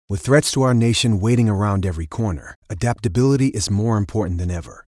With threats to our nation waiting around every corner, adaptability is more important than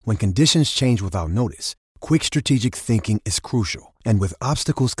ever. When conditions change without notice, quick strategic thinking is crucial. And with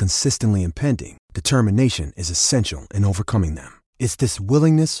obstacles consistently impending, determination is essential in overcoming them. It's this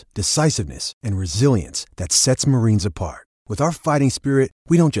willingness, decisiveness, and resilience that sets Marines apart. With our fighting spirit,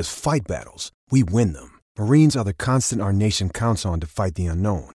 we don't just fight battles, we win them. Marines are the constant our nation counts on to fight the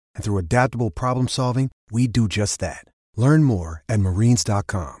unknown. And through adaptable problem solving, we do just that. Learn more at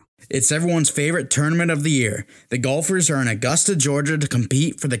marines.com. It's everyone's favorite tournament of the year. The golfers are in Augusta, Georgia to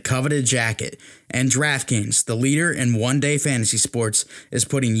compete for the coveted jacket. And DraftKings, the leader in one-day fantasy sports, is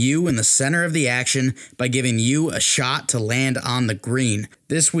putting you in the center of the action by giving you a shot to land on the green.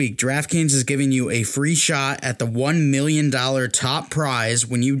 This week, DraftKings is giving you a free shot at the $1 million top prize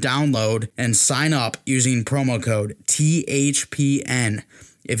when you download and sign up using promo code THPN.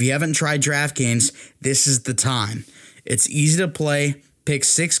 If you haven't tried DraftKings, this is the time. It's easy to play. Pick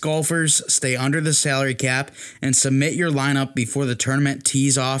 6 golfers, stay under the salary cap, and submit your lineup before the tournament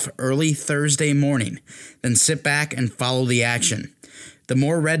tees off early Thursday morning. Then sit back and follow the action. The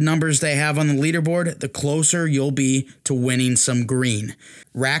more red numbers they have on the leaderboard, the closer you'll be to winning some green.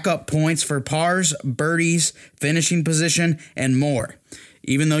 Rack up points for pars, birdies, finishing position, and more.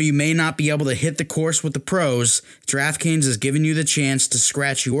 Even though you may not be able to hit the course with the pros, DraftKings is giving you the chance to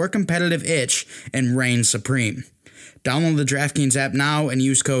scratch your competitive itch and reign supreme. Download the DraftKings app now and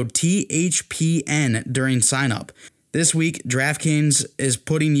use code THPN during signup. This week, DraftKings is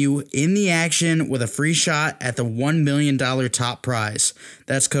putting you in the action with a free shot at the $1 million top prize.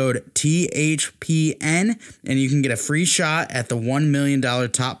 That's code THPN, and you can get a free shot at the $1 million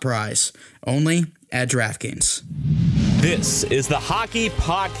top prize. Only at DraftKings. This is the Hockey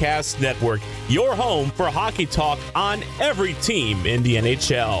Podcast Network, your home for hockey talk on every team in the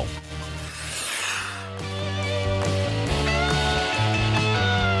NHL.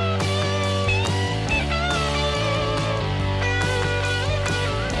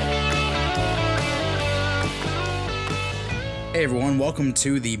 Hey everyone, welcome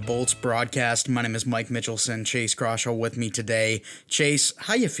to the Bolts broadcast. My name is Mike Mitchelson. Chase Crawshaw with me today. Chase,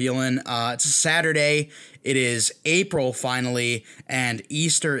 how you feeling? It's a Saturday. It is April finally, and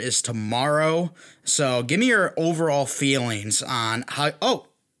Easter is tomorrow. So give me your overall feelings on how... Oh,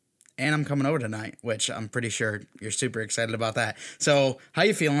 and I'm coming over tonight, which I'm pretty sure you're super excited about that. So how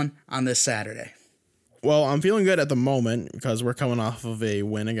you feeling on this Saturday? Well, I'm feeling good at the moment because we're coming off of a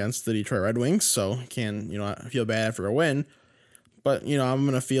win against the Detroit Red Wings, so I feel bad after a win. But, I'm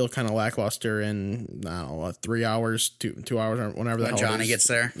going to feel kind of lackluster in, 3 hours, 2 hours, or whenever the hell Johnny gets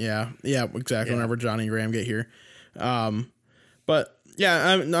there. Yeah, exactly. Yeah. Whenever Johnny and Graham get here. But,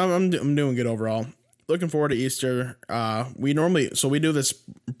 yeah, I'm doing good overall. Looking forward to Easter. We do this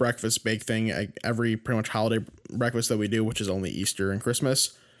breakfast bake thing every pretty much holiday breakfast that we do, which is only Easter and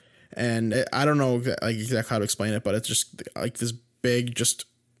Christmas. And I don't know exactly how to explain it, but it's just like this big,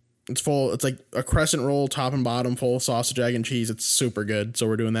 it's full. It's like a crescent roll, top and bottom, full of sausage, egg, and cheese. It's super good. So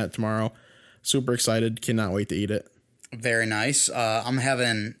we're doing that tomorrow. Super excited. Cannot wait to eat it. Very nice. I'm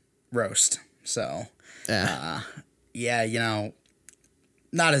having roast. So, not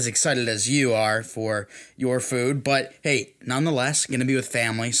as excited as you are for your food. But, hey, nonetheless, going to be with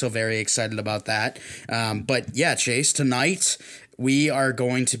family. So very excited about that. But, yeah, Chase, tonight... we are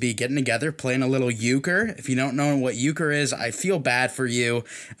going to be getting together, playing a little euchre. If you don't know what euchre is, I feel bad for you.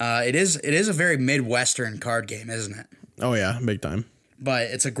 It is a very Midwestern card game, isn't it? Oh, yeah, big time.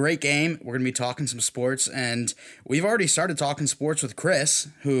 But it's a great game. We're going to be talking some sports, and we've already started talking sports with Chris,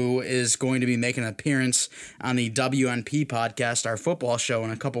 who is going to be making an appearance on the WNP podcast, our football show,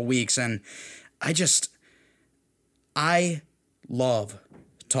 in a couple weeks. And I love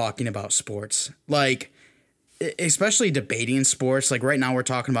talking about sports. Especially debating sports. Like right now we're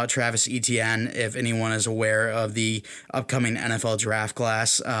talking about Travis Etienne, if anyone is aware of the upcoming NFL draft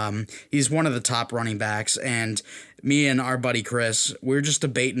class. He's one of the top running backs, and me and our buddy Chris, we're just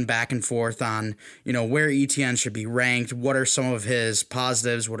debating back and forth on, where Etienne should be ranked, what are some of his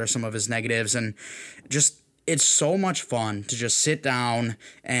positives, what are some of his negatives, and just it's so much fun to just sit down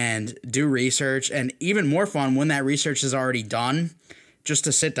and do research, and even more fun when that research is already done. Just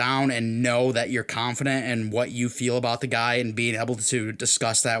to sit down and know that you're confident in what you feel about the guy and being able to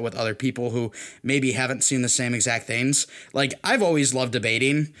discuss that with other people who maybe haven't seen the same exact things. Like, I've always loved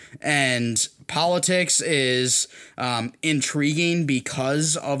debating, and politics is intriguing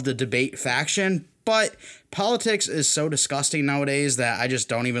because of the debate faction, but politics is so disgusting nowadays that I just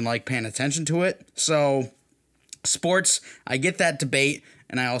don't even like paying attention to it. So, sports, I get that debate,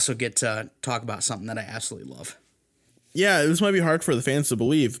 and I also get to talk about something that I absolutely love. Yeah, this might be hard for the fans to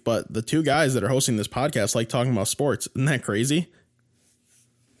believe, but the two guys that are hosting this podcast like talking about sports. Isn't that crazy?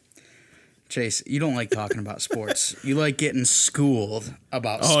 Chase, you don't like talking about sports. You like getting schooled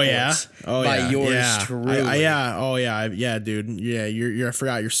about sports. By yours truly. Yeah, dude. Yeah, I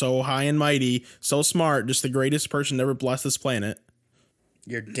forgot. You're so high and mighty, so smart, just the greatest person to ever bless this planet.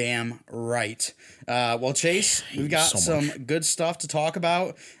 You're damn right. Well, Chase, we've got some good stuff to talk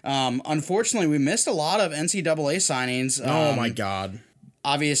about. Unfortunately, we missed a lot of NCAA signings. Oh, my God.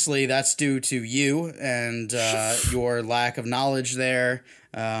 Obviously, that's due to you and your lack of knowledge there.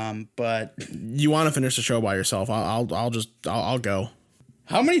 But you want to finish the show by yourself? I'll go.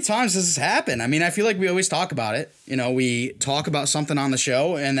 How many times does this happen? I mean, I feel like we always talk about it. You know, we talk about something on the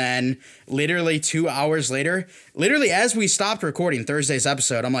show, and then literally 2 hours later, literally as we stopped recording Thursday's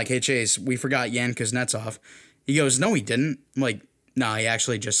episode, I'm like, hey, Chase, we forgot Yan Kuznetsov. He goes, no, he didn't. I'm like, no, he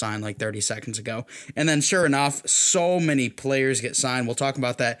actually just signed like 30 seconds ago. And then sure enough, so many players get signed. We'll talk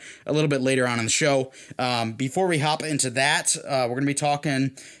about that a little bit later on in the show. Before we hop into that, we're going to be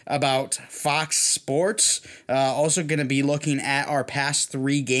talking about Fox Sports. Also going to be looking at our past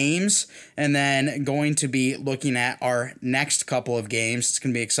 3 games and then going to be looking at our next couple of games. It's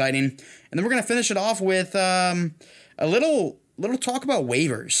going to be exciting. And then we're going to finish it off with a little talk about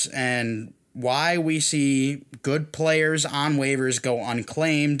waivers and why we see good players on waivers go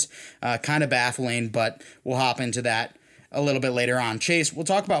unclaimed. Kind of baffling, but we'll hop into that a little bit later on. Chase, we'll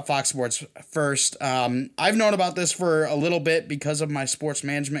talk about Fox Sports first. I've known about this for a little bit because of my sports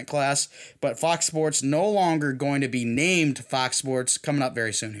management class, but Fox Sports no longer going to be named Fox Sports, coming up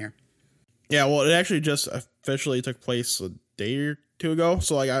very soon here. Yeah, well, it actually just officially took place a day or two ago.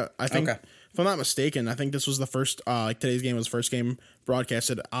 So, like, I think... Okay. If I'm not mistaken, I think this was the first, today's game was the first game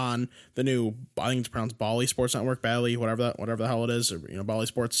broadcasted on the new, I think it's pronounced Bally Sports Network, Bally, whatever the hell it is, or, Bally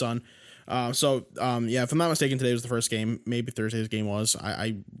Sports Sun. Yeah, if I'm not mistaken, today was the first game. Maybe Thursday's game was.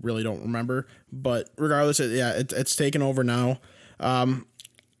 I really don't remember. But regardless, it's taken over now. I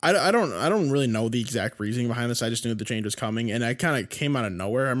don't really know the exact reasoning behind this. I just knew the change was coming, and it kind of came out of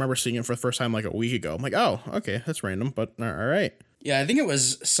nowhere. I remember seeing it for the first time like a week ago. I'm like, oh, okay, that's random, but all right. Yeah, I think it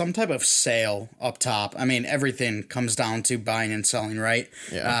was some type of sale up top. I mean, everything comes down to buying and selling, right?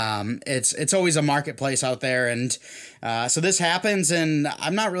 Yeah. It's always a marketplace out there, and so this happens, and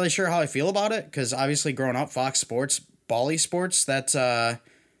I'm not really sure how I feel about it, because obviously growing up, Fox Sports, Bally Sports, that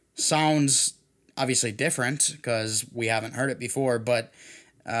sounds obviously different, because we haven't heard it before, but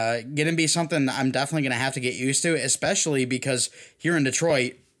going to be something I'm definitely going to have to get used to, especially because here in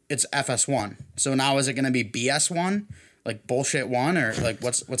Detroit, it's FS1. So now is it going to be BS1? Like bullshit one, or like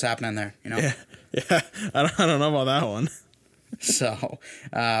what's happening there, Yeah, I don't know about that one. So,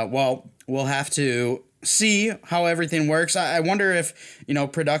 well, we'll have to see how everything works. I wonder if,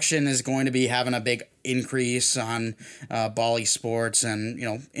 production is going to be having a big increase on Bally Sports, and,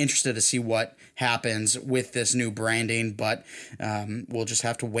 interested to see what happens with this new branding, but we'll just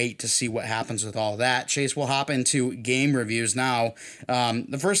have to wait to see what happens with all that. Chase, we'll hop into game reviews now.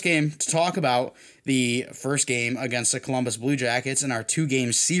 The first game to talk about, the first game against the Columbus Blue Jackets in our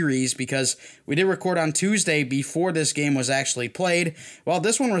 2-game series, because we did record on Tuesday before this game was actually played. Well,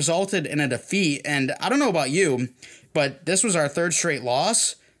 this one resulted in a defeat, and I don't know about you, but this was our 3rd straight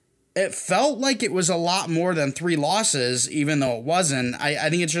loss. It felt like it was a lot more than 3 losses, even though it wasn't. I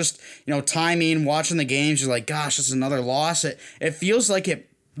think it's just, timing, watching the games, you're like, gosh, it's another loss. It feels like it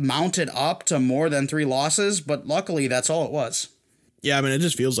mounted up to more than 3 losses, but luckily that's all it was. Yeah, I mean, it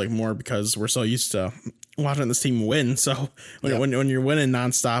just feels like more because we're so used to watching this team win. So when you're winning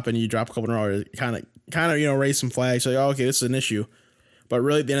nonstop and you drop a couple in a row, it kind of raise some flags. So, okay, this is an issue. But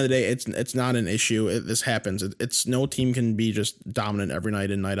really, at the end of the day, it's not an issue. This happens. It's no team can be just dominant every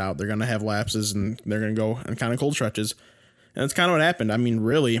night in, night out. They're going to have lapses, and they're going to go in kind of cold stretches. And that's kind of what happened. I mean,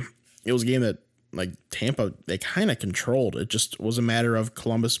 really, it was a game that, like, Tampa, they kind of controlled. It just was a matter of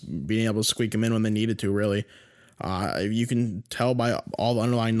Columbus being able to squeak them in when they needed to, really. You can tell by all the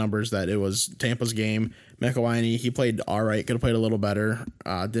underlying numbers that it was Tampa's game. McElhinney, he played all right, could have played a little better.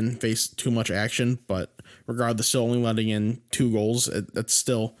 Didn't face too much action, but regardless, still only letting in 2 goals. That's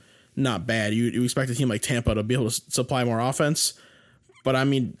still not bad. You expect a team like Tampa to be able to supply more offense, but I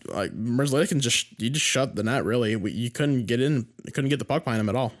mean, like, Merzlikins just shut the net. Really, you couldn't get in, couldn't get the puck behind him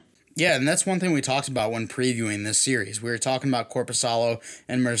at all. Yeah, and that's one thing we talked about when previewing this series. We were talking about Korpisalo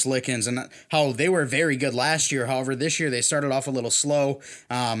and Merzlikins and how they were very good last year. However, this year they started off a little slow.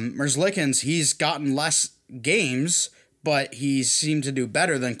 Merzlikins, he's gotten less games, but he seemed to do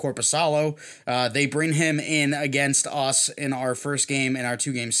better than Korpisalo. They bring him in against us in our first game in our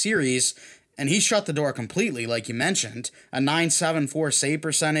 2-game series, and he shut the door completely, like you mentioned. A .974 save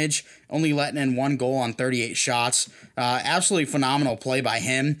percentage, only letting in 1 goal on 38 shots. Absolutely phenomenal play by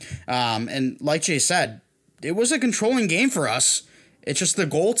him. And like Jay said, it was a controlling game for us. It's just the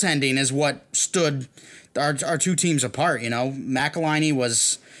goaltending is what stood our two teams apart. McElhinney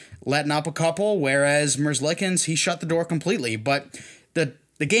was letting up a couple, whereas Merzlikins, he shut the door completely. But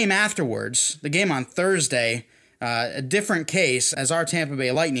the game afterwards, the game on Thursday, a different case, as our Tampa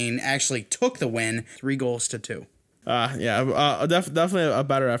Bay Lightning actually took the win 3-2. Definitely a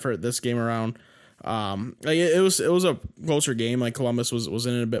better effort this game around. It was a closer game. Like Columbus was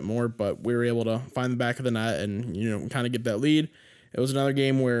in it a bit more, but we were able to find the back of the net and kind of get that lead. It was another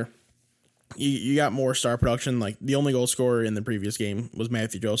game where you got more star production. Like the only goal scorer in the previous game was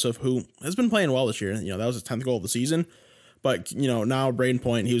Matthew Joseph, who has been playing well this year. That was his 10th goal of the season. But now Brayden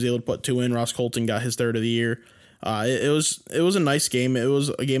Point, he was able to put 2 in. Ross Colton got his 3rd of the year. It was a nice game. It was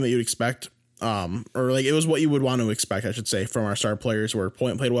a game that you'd expect. It was what you would want to expect, I should say, from our star players. Where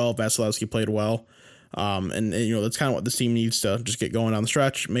Point played well, Vasilevsky played well, and that's kind of what this team needs to just get going down the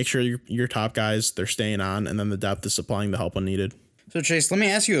stretch. Make sure your top guys, they're staying on, and then the depth is supplying the help when needed. So Chase, let me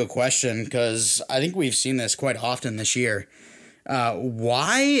ask you a question, because I think we've seen this quite often this year.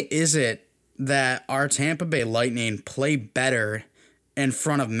 Why is it that our Tampa Bay Lightning play better in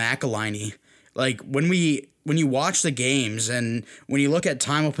front of McElhinney? Like when you watch the games and when you look at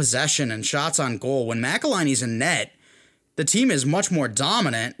time of possession and shots on goal, when McElhinney's in net, the team is much more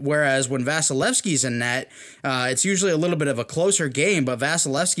dominant, whereas when Vasilevsky's in net, it's usually a little bit of a closer game, but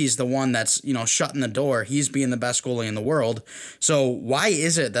Vasilevsky's the one that's, shutting the door. He's being the best goalie in the world. So why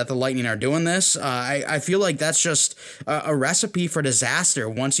is it that the Lightning are doing this? I feel like that's just a recipe for disaster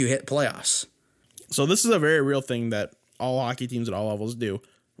once you hit playoffs. So this is a very real thing that all hockey teams at all levels do.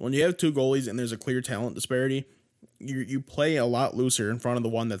 When you have 2 goalies and there's a clear talent disparity, you play a lot looser in front of the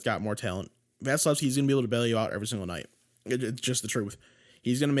one that's got more talent. Vasilevsky's going to be able to bail you out every single night. It's just the truth.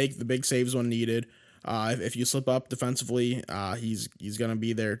 He's going to make the big saves when needed. If you slip up defensively, he's going to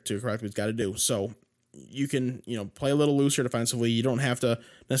be there to correct what he's got to do. So you can play a little looser defensively. You don't have to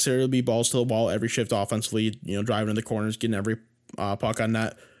necessarily be balls to the wall every shift offensively. Driving in the corners, getting every puck on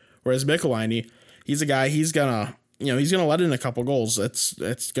net. Whereas McElhinney, he's a guy. He's gonna let in a couple goals.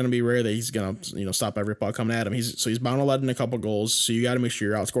 It's gonna be rare that he's gonna stop every puck coming at him. He's bound to let in a couple goals. So you got to make sure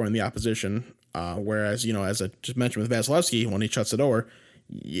you're outscoring the opposition. Whereas as I just mentioned with Vasilevsky, when he shuts the door,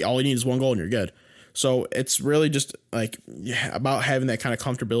 all you need is 1 goal and you're good. So it's really just about having that kind of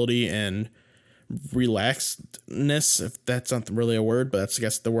comfortability and relaxedness, if that's not really a word, but that's I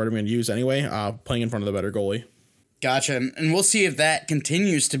guess the word I'm going to use anyway. Playing in front of the better goalie. Gotcha. And we'll see if that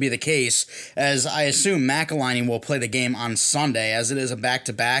continues to be the case, as I assume McElhinney will play the game on Sunday, as it is a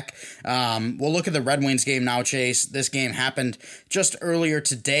back-to-back. We'll look at the Red Wings game now, Chase. This game happened just earlier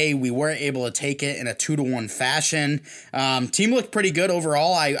today. We were able to take it in a 2-1 fashion. Team looked pretty good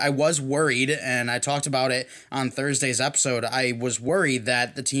overall. I was worried, and I talked about it on Thursday's episode. I was worried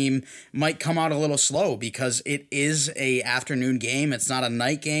that the team might come out a little slow because it is a afternoon game. It's not a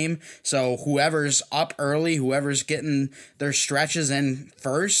night game. So whoever's up early, whoever's getting their stretches in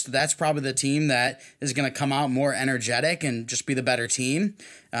first, that's probably the team that is going to come out more energetic and just be the better team.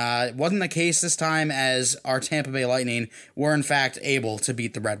 It wasn't the case this time, as our Tampa Bay Lightning were in fact able to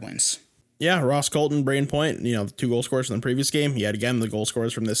beat the Red Wings. Yeah, Ross Colton, Brayden Point, the 2 goal scorers from the previous game. Yet again, the goal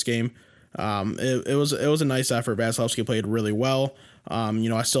scorers from this game. It was a nice effort. Vasilevsky played really well.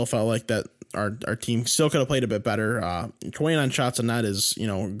 I still felt like that our team still could have played a bit better. 29 shots on net is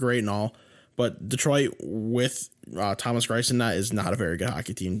great and all. But Detroit with Thomas Greiss in that is not a very good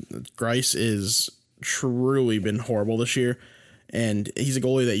hockey team. Greiss is truly been horrible this year, and he's a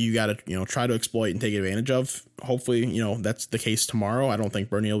goalie that you got to try to exploit and take advantage of. Hopefully, that's the case tomorrow. I don't think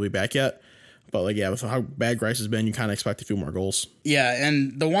Bernier will be back yet, but with how bad Greiss has been, you kind of expect a few more goals. Yeah,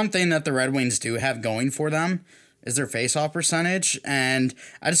 and the one thing that the Red Wings do have going for them is their faceoff percentage, and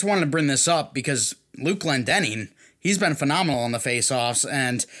I just wanted to bring this up because Luke Glendening, he's been phenomenal on the faceoffs,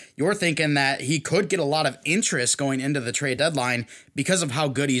 and you're thinking that he could get a lot of interest going into the trade deadline because of how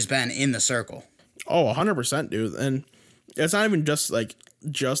good he's been in the circle. Oh, 100%, dude. And it's not even just the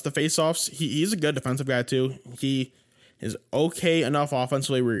faceoffs. He's a good defensive guy, too. He is okay enough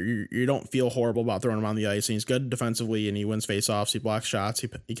offensively where you don't feel horrible about throwing him on the ice. And he's good defensively, and he wins faceoffs. He blocks shots.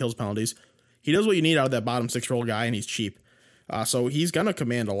 He kills penalties. He does what you need out of that bottom 6-role guy, and he's cheap. So he's going to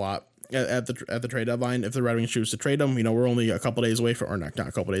command a lot at the trade deadline if the Red Wings choose to trade him. We're only a couple days away from, or not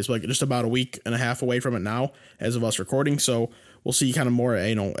a couple days, but just about a week and a half away from it now as of us recording. So we'll see kind of more,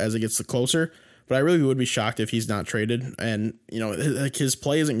 as it gets closer. But I really would be shocked if he's not traded. And, his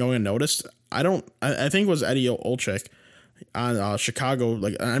play isn't going unnoticed. I think it was Eddie Olczyk on Chicago, on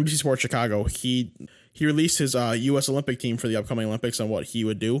NBC Sports Chicago. He released his U.S. Olympic team for the upcoming Olympics on what he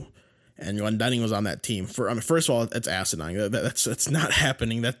would do. And Glendening was on that team. First of all, it's asinine. That's not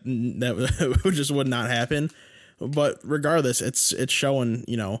happening. That just would not happen. But regardless, it's showing,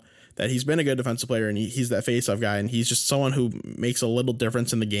 that he's been a good defensive player, and he's that face-off guy, and he's just someone who makes a little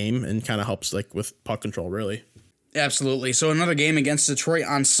difference in the game and kind of helps with puck control, really. Absolutely. So another game against Detroit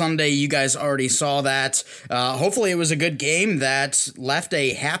on Sunday. You guys already saw that. Hopefully it was a good game that left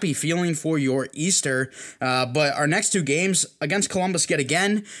a happy feeling for your Easter. But our next two games against Columbus yet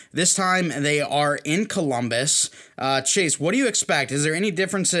again. This time they are in Columbus. Chase, what do you expect? Is there any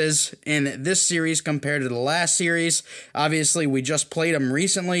differences in this series compared to the last series? Obviously, we just played them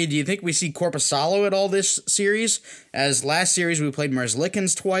recently. Do you think we see Korpisalo at all this series? As last series we played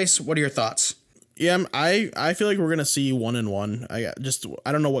Merzlikins twice. What are your thoughts? Yeah, I feel like we're gonna see 1-1.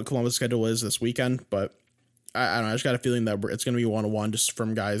 I don't know what Columbus' schedule is this weekend, but I don't know. I just got a feeling that it's gonna be 1-1 just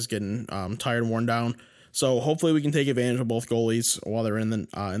from guys getting tired and worn down. So hopefully we can take advantage of both goalies while they're in the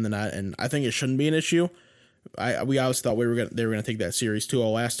net, and I think it shouldn't be an issue. We obviously thought they were gonna take that series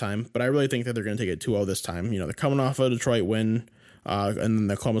 2-0 last time, but I really think that they're gonna take it 2-0 this time. They're coming off a Detroit win. And then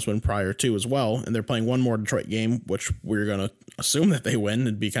the Columbus win prior to as well, and they're playing one more Detroit game, which we're gonna assume that they win.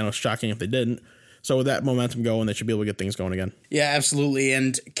 It'd be kind of shocking if they didn't. So with that momentum going, they should be able to get things going again. Yeah, absolutely.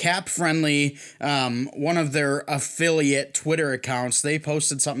 And Cap Friendly, one of their affiliate Twitter accounts, they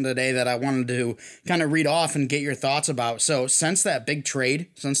posted something today that I wanted to kind of read off and get your thoughts about. So since that big trade,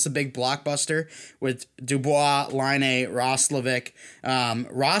 since the big blockbuster with Dubois, Laine, Roslovic,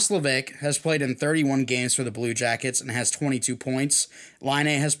 Roslovic has played in 31 games for the Blue Jackets and has 22 points.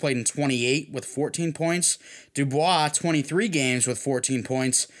 Laine has played in 28 with 14 points. Dubois, 23 games with 14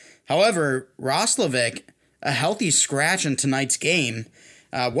 points. However, Roslovic, a healthy scratch in tonight's game.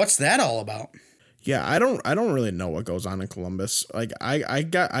 What's that all about? Yeah, I don't really know what goes on in Columbus. Like I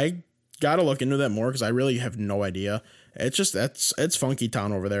gotta look into that more because I really have no idea. It's just it's funky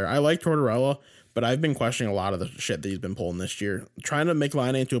town over there. I like Tortorella, but I've been questioning a lot of the shit that he's been pulling this year. Trying to make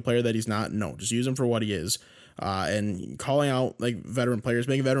Laine into a player that he's not. No, just use him for what he is. And calling out veteran players,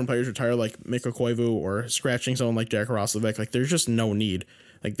 making veteran players retire like Mikko Koivu, or scratching someone like Jack Roslovic. Like there's just no need.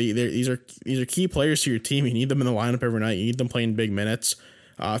 These are key players to your team. You need them in the lineup every night. You need them playing big minutes.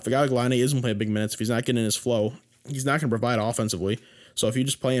 If a guy like Laine isn't playing big minutes, if he's not getting in his flow, he's not going to provide offensively. So if you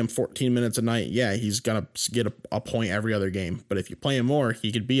just play him 14 minutes a night, yeah, he's going to get a point every other game. But if you play him more,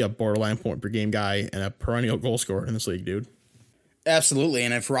 he could be a borderline point per game guy and a perennial goal scorer in this league, dude. Absolutely.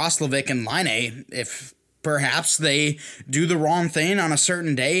 And if Roslovic and Laine, if perhaps they do the wrong thing on a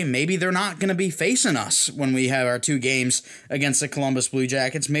certain day, maybe they're not going to be facing us when we have our two games against the Columbus Blue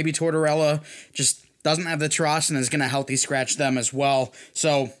Jackets. Maybe Tortorella just doesn't have the trust and is going to healthy scratch them as well.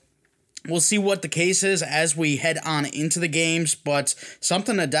 So we'll see what the case is as we head on into the games, but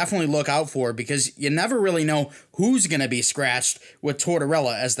something to definitely look out for because you never really know who's going to be scratched with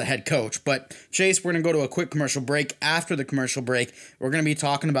Tortorella as the head coach. But Chase, we're going to go to a quick commercial break. After the commercial break, we're going to be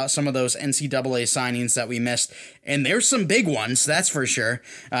talking about some of those NCAA signings that we missed, and there's some big ones, that's for sure.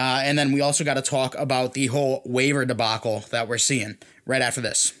 And then we also got to talk about the whole waiver debacle that we're seeing right after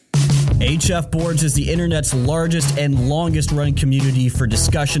this. HF Boards is the internet's largest and longest running community for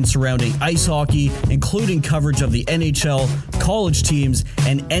discussion surrounding ice hockey, including coverage of the NHL, college teams,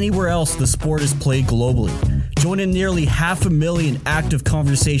 and anywhere else the sport is played globally. Join in nearly 500,000 active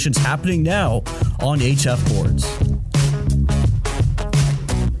conversations happening now on HF Boards.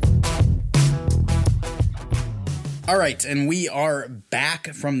 All right, and we are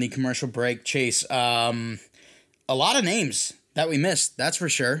back from the commercial break. Chase, a lot of names that we missed, that's for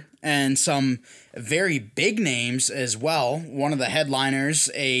sure, and some very big names as well. One of the headliners,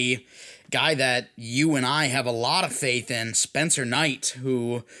 a guy that you and I have a lot of faith in, Spencer Knight,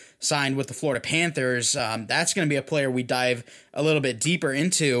 who signed with the Florida Panthers. That's going to be a player we dive a little bit deeper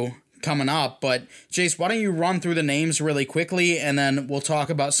into coming up. But, Chase, why don't you run through the names really quickly, and then we'll talk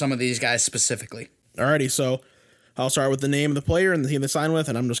about some of these guys specifically. Alrighty, so I'll start with the name of the player and the team they signed with,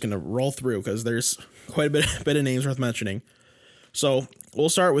 and I'm just going to roll through because there's quite a bit of names worth mentioning. So we'll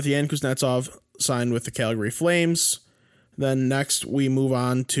start with Yan Kuznetsov, signed with the Calgary Flames. Then next we move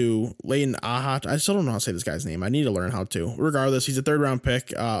on to Leighton Ahat. I still don't know how to say this guy's name. I need to learn how to. Regardless, he's a third-round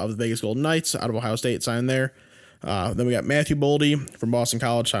pick of the Vegas Golden Knights out of Ohio State, signed there. Then we got Matthew Boldy from Boston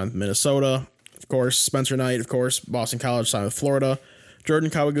College, signed with Minnesota. Of course, Spencer Knight, of course, Boston College, signed with Florida. Jordan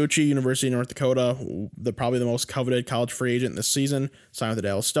Kawaguchi, University of North Dakota, probably the most coveted college free agent this season, signed with the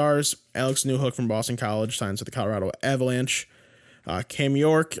Dallas Stars. Alex Newhook from Boston College, signs with the Colorado Avalanche. Cam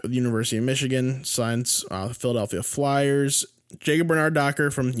York of the University of Michigan signs the Philadelphia Flyers. Jacob Bernard-Docker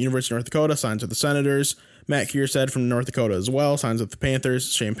from the University of North Dakota signs with the Senators. Matt Kiersted from North Dakota as well signs with the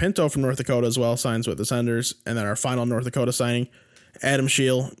Panthers. Shane Pinto from North Dakota as well signs with the Senators. And then our final North Dakota signing, Adam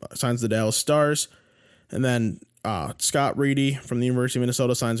Scheel signs the Dallas Stars. And then Scott Reedy from the University of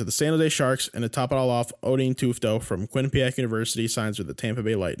Minnesota signs with the San Jose Sharks, and to top it all off, Odin Tufto from Quinnipiac University signs with the Tampa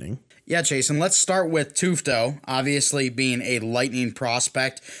Bay Lightning. Yeah, Jason, let's start with Tufto, obviously being a Lightning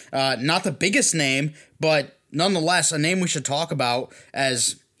prospect. Not the biggest name, but nonetheless a name we should talk about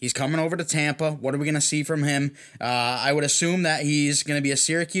as he's coming over to Tampa. What are we going to see from him? I would assume that he's going to be a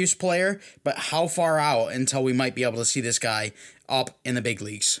Syracuse player, but how far out until we might be able to see this guy up in the big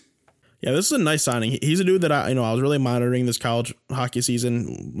leagues? Yeah, this is a nice signing. He's a dude that I was really monitoring this college hockey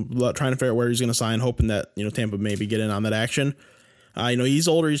season, trying to figure out where he's going to sign, hoping that Tampa maybe get in on that action. He's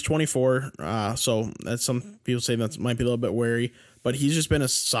older. He's 24, so that's some people say that might be a little bit wary, but he's just been a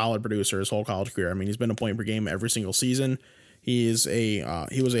solid producer his whole college career. I mean, he's been a point per game every single season. He was a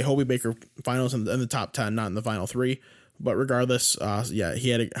Hobey Baker finals in the top 10, not in the final 3. But regardless, he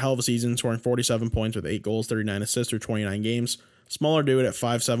had a hell of a season, scoring 47 points with 8 goals, 39 assists through 29 games. Smaller dude at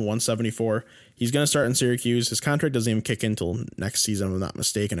 5'7", 174. He's going to start in Syracuse. His contract doesn't even kick in until next season, if I'm not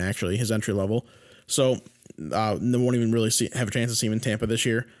mistaken, actually, his entry level. So they won't even really have a chance to see him in Tampa this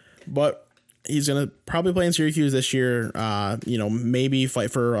year. But he's going to probably play in Syracuse this year, maybe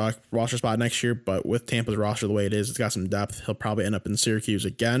fight for a roster spot next year. But with Tampa's roster the way it is, it's got some depth. He'll probably end up in Syracuse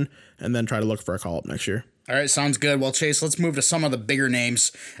again and then try to look for a call-up next year. All right, sounds good. Well, Chase, let's move to some of the bigger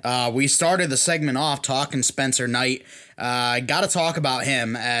names. We started the segment off talking Spencer Knight. Got to talk about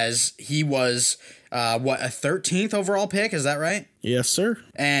him as he was, a 13th overall pick? Is that right? Yes, sir.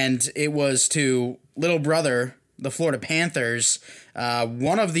 And it was to little brother, the Florida Panthers,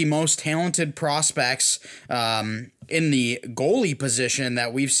 one of the most talented prospects in the goalie position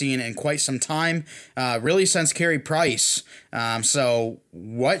that we've seen in quite some time, really since Carey Price. So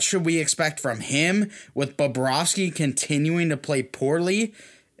what should we expect from him with Bobrovsky continuing to play poorly?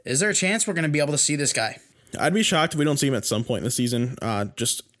 Is there a chance we're going to be able to see this guy? I'd be shocked if we don't see him at some point in the season.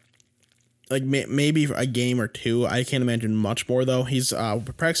 Just like maybe a game or two. I can't imagine much more, though. He's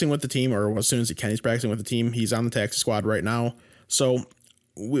practicing with the team, or as soon as he can, he's practicing with the team. He's on the taxi squad right now. So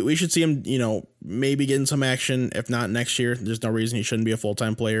we should see him, maybe getting some action. If not next year, there's no reason he shouldn't be a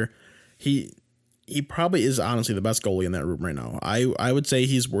full-time player. He probably is honestly the best goalie in that room right now. I would say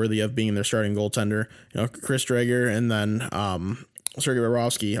he's worthy of being their starting goaltender. Chris Drager and then Sergei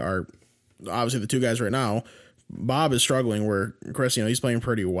Bobrovsky are obviously the two guys right now. Bob is struggling where Chris, he's playing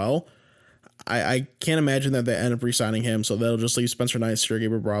pretty well. I can't imagine that they end up re-signing him, so they'll just leave Spencer Knight, Sergei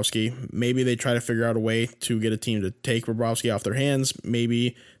Bobrovsky. Maybe they try to figure out a way to get a team to take Bobrovsky off their hands.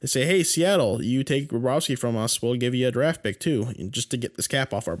 Maybe they say, hey, Seattle, you take Bobrovsky from us, we'll give you a draft pick too, just to get this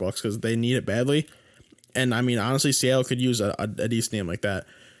cap off our books because they need it badly. And I mean, honestly, Seattle could use a decent name like that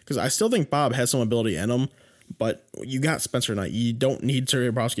because I still think Bob has some ability in him, but you got Spencer Knight. You don't need Sergei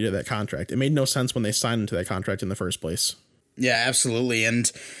Bobrovsky to that contract. It made no sense when they signed him to that contract in the first place. Yeah, absolutely.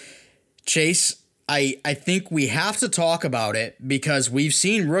 And Chase, I think we have to talk about it because we've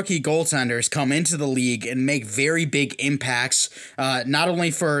seen rookie goaltenders come into the league and make very big impacts, not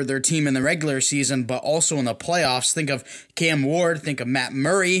only for their team in the regular season, but also in the playoffs. Think of Cam Ward, think of Matt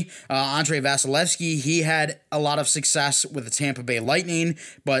Murray, Andrei Vasilevsky. He had a lot of success with the Tampa Bay Lightning,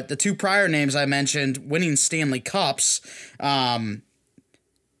 but the two prior names I mentioned winning Stanley Cups,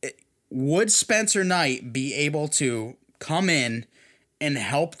 would Spencer Knight be able to come in and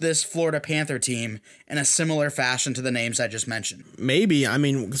help this Florida Panther team in a similar fashion to the names I just mentioned? Maybe. I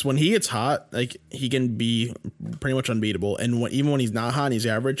mean, because when he gets hot, like he can be pretty much unbeatable. And even when he's not hot and he's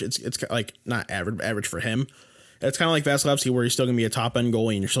average, it's like not average for him. It's kind of like Vasilevsky where he's still going to be a top end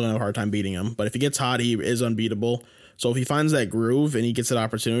goalie and you're still going to have a hard time beating him. But if he gets hot, he is unbeatable. So if he finds that groove and he gets that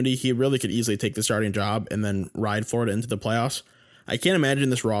opportunity, he really could easily take the starting job and then ride Florida into the playoffs. I can't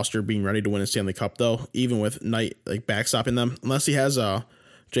imagine this roster being ready to win a Stanley Cup, though, even with Knight like backstopping them. Unless he has a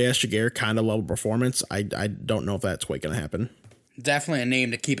J.S. Jaguar kind of level performance, I don't know if that's quite going to happen. Definitely a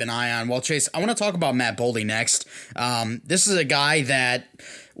name to keep an eye on. Well, Chase, I want to talk about Matt Boldy next. This is a guy that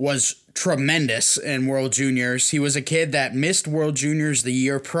was tremendous in World Juniors. He was a kid that missed World Juniors the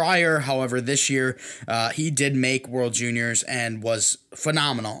year prior. However, this year he did make World Juniors and was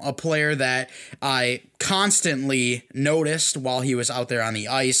phenomenal. A player that I constantly noticed while he was out there on the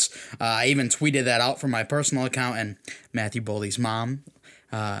ice. I even tweeted that out from my personal account, and Matthew Boldy's mom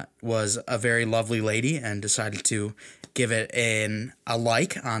was a very lovely lady and decided to give it a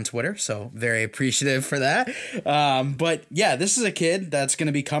like on Twitter, so very appreciative for that. But yeah, this is a kid that's going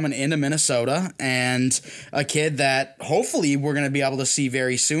to be coming into Minnesota, and a kid that hopefully we're going to be able to see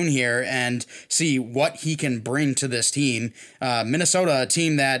very soon here and see what he can bring to this team. Minnesota, a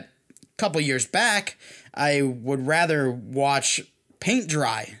team that a couple years back I would rather watch paint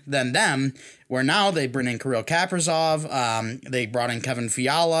dry than them, where now they bring in Kirill Kaprizov. They brought in Kevin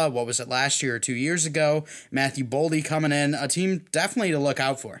Fiala. What was it, last year or 2 years ago? Matthew Boldy coming in. A team definitely to look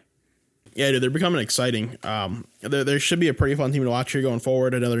out for. Yeah, dude, they're becoming exciting. There should be a pretty fun team to watch here going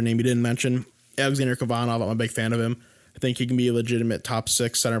forward. Another name you didn't mention, Alexander Kavanov. I'm a big fan of him. I think he can be a legitimate top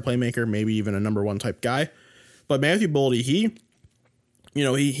 6 center playmaker, maybe even a number 1 type guy. But Matthew Boldy, he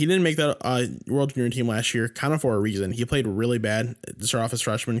didn't make that World Junior team last year, kind of for a reason. He played really bad to start off his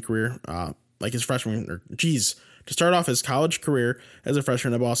freshman career, to start off his college career as a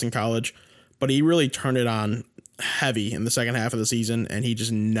freshman at Boston College. But he really turned it on heavy in the second half of the season, and he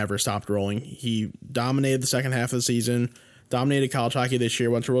just never stopped rolling. He dominated the second half of the season, dominated college hockey this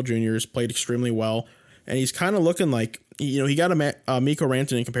year, went to World Juniors, played extremely well, and he's kind of looking like, he got a Mikko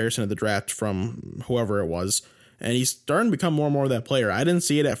Rantanen comparison at the draft from whoever it was, and he's starting to become more and more of that player. I didn't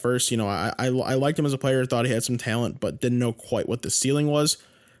see it at first. I liked him as a player, thought he had some talent, but didn't know quite what the ceiling was.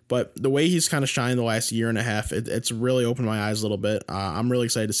 But the way he's kind of shined the last year and a half, it's really opened my eyes a little bit. I'm really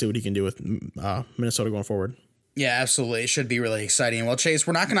excited to see what he can do with Minnesota going forward. Yeah, absolutely. It should be really exciting. Well, Chase,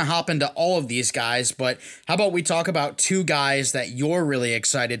 we're not going to hop into all of these guys, but how about we talk about 2 guys that you're really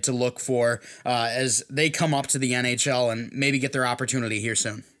excited to look for as they come up to the NHL and maybe get their opportunity here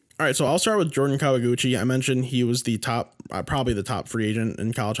soon? All right, so I'll start with Jordan Kawaguchi. I mentioned he was the top, probably the top free agent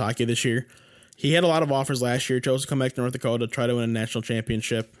in college hockey this year. He had a lot of offers last year, chose to come back to North Dakota, try to win a national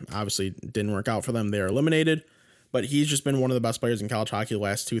championship. Obviously, didn't work out for them. They are eliminated, but he's just been one of the best players in college hockey the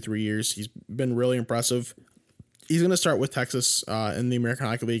last 2-3 years. He's been really impressive. He's going to start with Texas in the American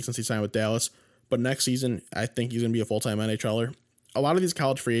Hockey League since he signed with Dallas. But next season, I think he's going to be a full-time NHLer. A lot of these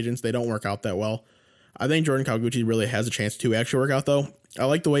college free agents, they don't work out that well. I think Jordan Kawaguchi really has a chance to actually work out, though. I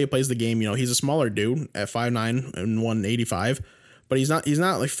like the way he plays the game. He's a smaller dude at 5'9" and 185, but he's not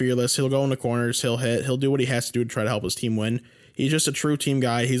like fearless. He'll go in the corners, he'll hit, he'll do what he has to do to try to help his team win. He's just a true team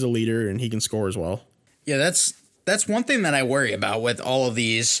guy. He's a leader, and he can score as well. Yeah, that's one thing that I worry about with all of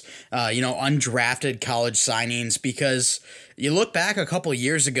these, undrafted college signings, because you look back a couple of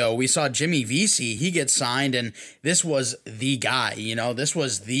years ago, we saw Jimmy Vesey, he gets signed, and this was the guy, this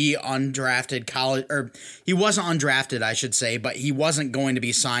was the undrafted college, or he wasn't undrafted, I should say, but he wasn't going to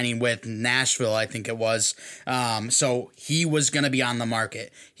be signing with Nashville, I think it was. So he was going to be on the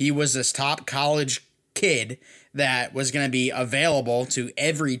market. He was this top college kid that was going to be available to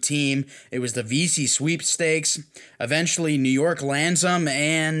every team. It was the VC sweepstakes. Eventually, New York lands him,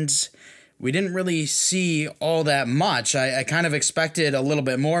 and we didn't really see all that much. I kind of expected a little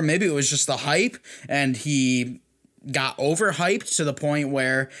bit more. Maybe it was just the hype, and he got overhyped to the point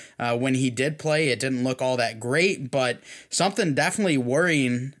where when he did play, it didn't look all that great, but something definitely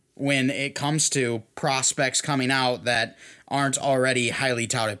worrying when it comes to prospects coming out that aren't already highly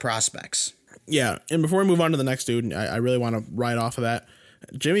touted prospects. Yeah, and before we move on to the next dude, I really want to ride off of that.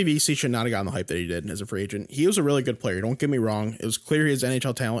 Jimmy Vesey should not have gotten the hype that he did as a free agent. He was a really good player, don't get me wrong. It was clear he had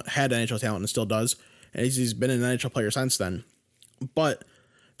NHL talent, and still does, and he's been an NHL player since then. But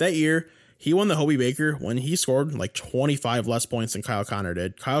that year, he won the Hobey Baker when he scored like 25 less points than Kyle Connor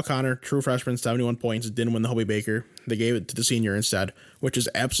did. Kyle Connor, true freshman, 71 points, didn't win the Hobey Baker. They gave it to the senior instead, which is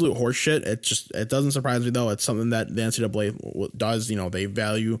absolute horseshit. It doesn't surprise me, though. It's something that the NCAA does. They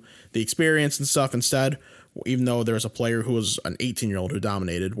value the experience and stuff instead, even though there's a player who was an 18-year-old who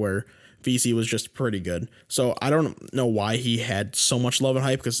dominated, where VC was just pretty good. So I don't know why he had so much love and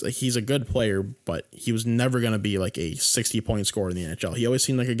hype, because he's a good player, but he was never going to be like a 60-point scorer in the NHL. He always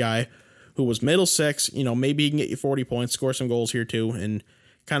seemed like a guy who was middle six, maybe he can get you 40 points, score some goals here too, and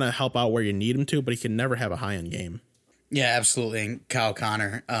kind of help out where you need him to, but he can never have a high-end game. Yeah, absolutely. And Kyle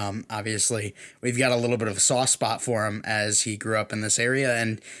Connor, obviously, we've got a little bit of a soft spot for him as he grew up in this area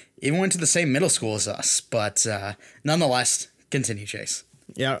and even went to the same middle school as us. But nonetheless, continue, Chase.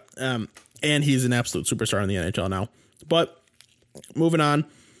 Yeah, and he's an absolute superstar in the NHL now. But moving on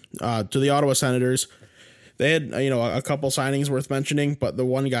to the Ottawa Senators, they had a couple signings worth mentioning, but the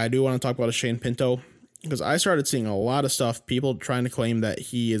one guy I do want to talk about is Shane Pinto, because I started seeing a lot of stuff, people trying to claim that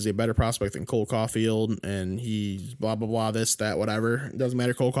he is a better prospect than Cole Caulfield, and he's blah, blah, blah, this, that, whatever. It doesn't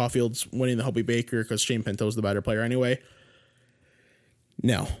matter. Cole Caulfield's winning the Hobey Baker because Shane Pinto's the better player anyway.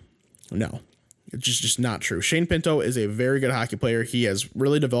 No. It's just not true. Shane Pinto is a very good hockey player. He has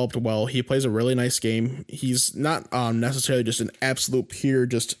really developed well. He plays a really nice game. He's not necessarily just an absolute pure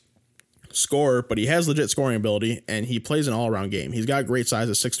just scorer, but he has legit scoring ability, and he plays an all-around game. He's got great size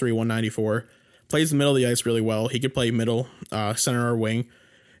at 6'3", 194. Plays the middle of the ice really well. He could play middle, center, or wing,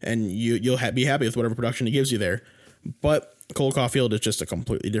 and you'll be happy with whatever production he gives you there. But Cole Caulfield is just a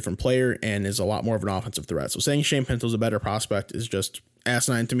completely different player and is a lot more of an offensive threat. So saying Shane Pinto's a better prospect is just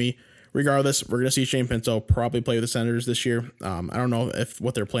asinine to me. regardless, we're going to see Shane Pinto probably play with the Senators this year. I don't know if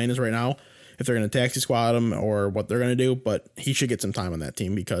what their plan is right now, if they're going to taxi squad him or what they're going to do, but he should get some time on that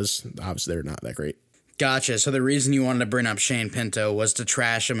team because obviously they're not that great. Gotcha. So the reason you wanted to bring up Shane Pinto was to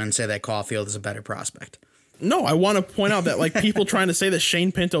trash him and say that Caulfield is a better prospect. No, I want to point out that like people trying to say that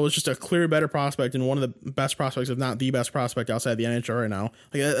Shane Pinto is just a clear better prospect and one of the best prospects, if not the best prospect outside the NHL right now.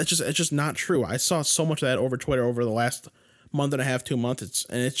 Like it's just not true. I saw so much of that over Twitter over the last month and a half, 2 months.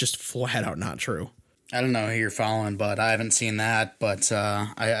 It's just flat out not true. I don't know who you're following, but I haven't seen that. But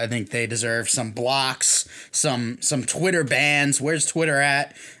I think they deserve some blocks, some Twitter bans. Where's Twitter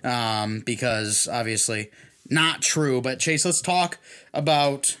at? Because obviously not true. But Chase, let's talk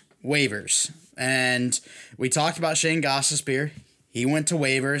about waivers. And we talked about Shane Gostisbehere. He went to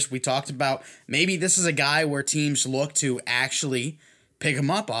waivers. We talked about maybe this is a guy where teams look to actually pick him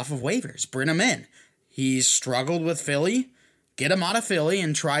up off of waivers, bring him in. He's struggled with Philly. Get him out of Philly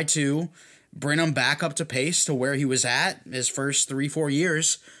and try to bring him back up to pace to where he was at his first 3-4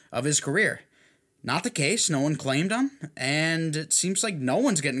 years of his career. Not the case. No one claimed him, and it seems like no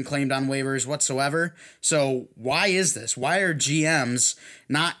one's getting claimed on waivers whatsoever. So why is this? Why are GMs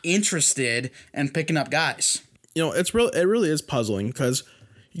not interested in picking up guys? You know, it really is puzzling because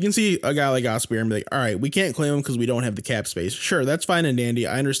you can see a guy like Gostisbehere and be like, all right, we can't claim him because we don't have the cap space. Sure, that's fine and dandy.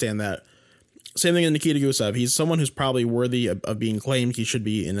 I understand that. Same thing with Nikita Gusev. He's someone who's probably worthy of being claimed. He should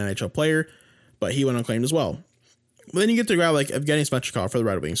be an NHL player, but he went unclaimed as well. But then you get to a guy like Evgeny Svechnikov for the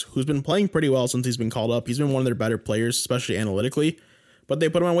Red Wings, who's been playing pretty well since he's been called up. He's been one of their better players, especially analytically, but they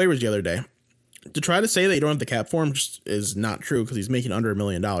put him on waivers the other day. To try to say that you don't have the cap for him just is not true because he's making under $1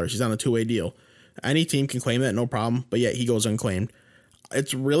 million. He's on a 2-way deal. Any team can claim that, no problem, but yet he goes unclaimed.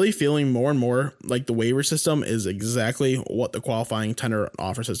 It's really feeling more and more like the waiver system is exactly what the qualifying tender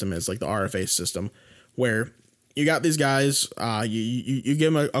offer system is, like the RFA system, where you got these guys, you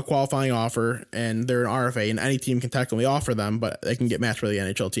give them a qualifying offer, and they're an RFA, and any team can technically offer them, but they can get matched by the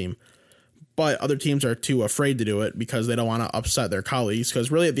NHL team. But other teams are too afraid to do it because they don't want to upset their colleagues, because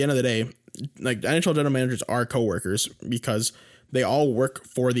really at the end of the day, like NHL general managers are coworkers because they all work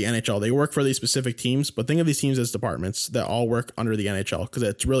for the NHL. They work for these specific teams, but think of these teams as departments that all work under the NHL because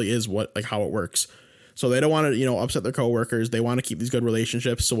it really is how it works. So they don't want to, upset their coworkers. They want to keep these good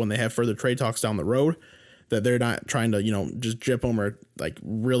relationships. So when they have further trade talks down the road, that they're not trying to, just jip them or like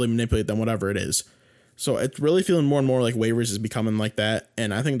really manipulate them, whatever it is. So it's really feeling more and more like waivers is becoming like that.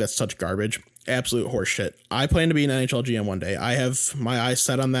 And I think that's such garbage. Absolute horse shit. I plan to be an NHL GM one day. I have my eyes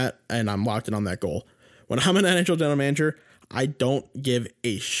set on that and I'm locked in on that goal. When I'm an NHL general manager, I don't give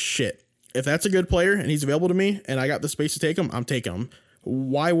a shit. If that's a good player and he's available to me and I got the space to take him, I'm taking him.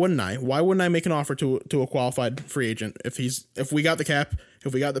 Why wouldn't I? Why wouldn't I make an offer to a qualified free agent? If we got the cap,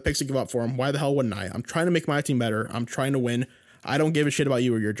 if we got the picks to give up for him, why the hell wouldn't I? I'm trying to make my team better. I'm trying to win. I don't give a shit about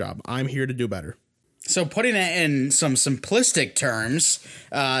you or your job. I'm here to do better. So putting it in some simplistic terms,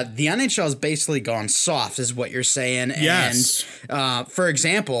 the NHL has basically gone soft is what you're saying. Yes. And for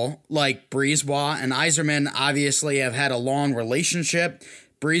example, like Brisebois and Yzerman obviously have had a long relationship.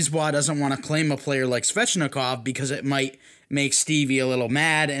 Brisebois doesn't want to claim a player like Svechnikov because it might make Stevie a little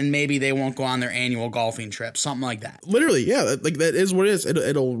mad and maybe they won't go on their annual golfing trip, something like that. Literally, yeah, like that is what it is.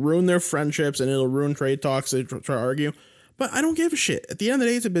 It'll ruin their friendships and it'll ruin trade talks. They try to argue. But I don't give a shit. At the end of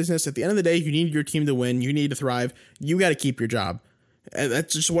the day, it's a business. At the end of the day, you need your team to win. You need to thrive. You got to keep your job. And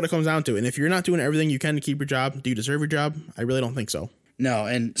that's just what it comes down to. And if you're not doing everything you can to keep your job, do you deserve your job? I really don't think so. No,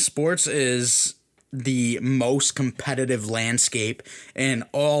 and sports is the most competitive landscape in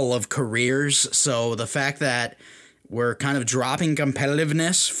all of careers. So the fact that we're kind of dropping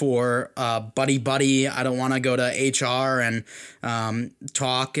competitiveness for buddy. I don't want to go to HR and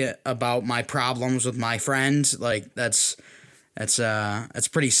talk about my problems with my friend. Like that's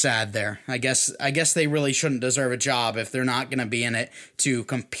pretty sad there. I guess they really shouldn't deserve a job if they're not going to be in it to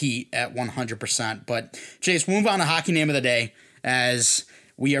compete at 100%. But Chase, we'll move on to Hockey Name of the Day as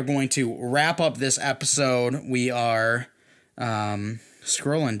we are going to wrap up this episode. We are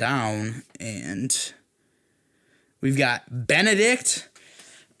scrolling down and we've got Benedict.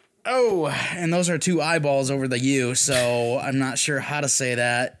 Oh, and those are two eyeballs over the U, so I'm not sure how to say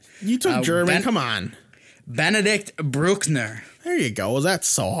that. You took German, come on. Benedict Bruckner. There you go. Well, that's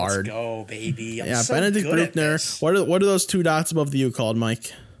so hard. Let's go, baby. I'm so Benedict Bruckner. What are those two dots above the U called,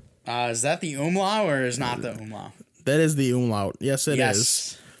 Mike? Is that the umlaut or is not the umlaut? That is the umlaut. Yes, it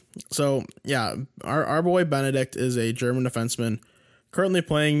is. So, yeah, our boy Benedict is a German defenseman currently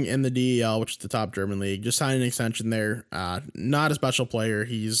playing in the DEL, which is the top German league. Just signed an extension there. Not a special player.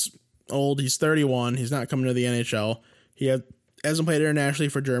 He's old. He's 31. He's not coming to the NHL. He hasn't played internationally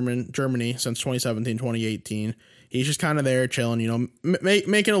for Germany since 2017, 2018. he's just kind of there chilling,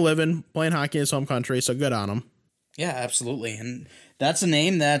 making a living, playing hockey in his home country. So good on him. Yeah, absolutely. And that's a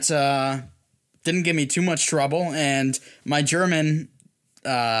name that didn't give me too much trouble. And my German,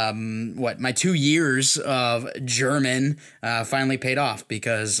 my 2 years of German finally paid off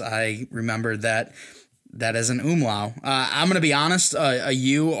because I remembered that is an umlaut. I'm going to be honest, a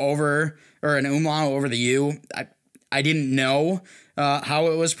U over, or an umlaut over the U, I didn't know how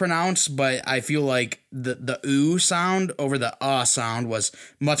it was pronounced, but I feel like the oo sound over the sound was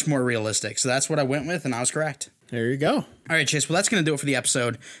much more realistic. So that's what I went with, and I was correct. There you go. All right, Chase. Well, that's going to do it for the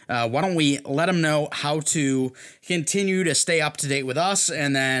episode. Why don't we let them know how to continue to stay up to date with us,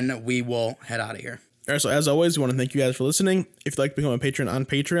 and then we will head out of here. All right, so as always, we want to thank you guys for listening. If you'd like to become a patron on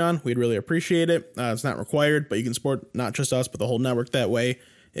Patreon, we'd really appreciate it. It's not required, but you can support not just us, but the whole network that way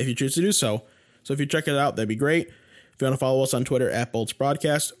if you choose to do so. So if you check it out, that'd be great. If you want to follow us on Twitter at Bolts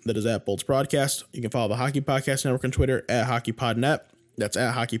Broadcast, that is at Bolts Broadcast. You can follow the Hockey Podcast Network on Twitter at HockeyPodNet. That's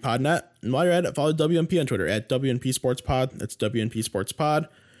at HockeyPodNet. And while you're at it, follow WNP on Twitter at WNP Sports Pod. That's WNP Sports Pod.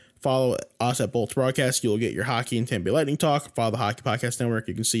 Follow us at Bolts Broadcast. You'll get your hockey and Tampa Bay Lightning talk. Follow the Hockey Podcast Network.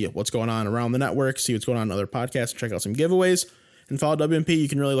 You can see what's going on around the network, see what's going on in other podcasts, check out some giveaways. And follow WNP. You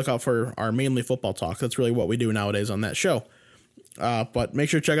can really look out for our mainly football talk. That's really what we do nowadays on that show. But make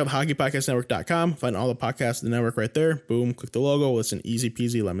sure to check out the hockeypodcastnetwork.com. Find all the podcasts in the network right there. Boom, click the logo. Listen easy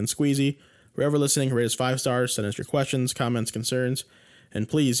peasy, lemon squeezy. Wherever listening, rate us 5 stars. Send us your questions, comments, concerns. And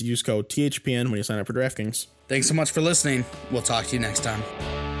please use code THPN when you sign up for DraftKings. Thanks so much for listening. We'll talk to you next time.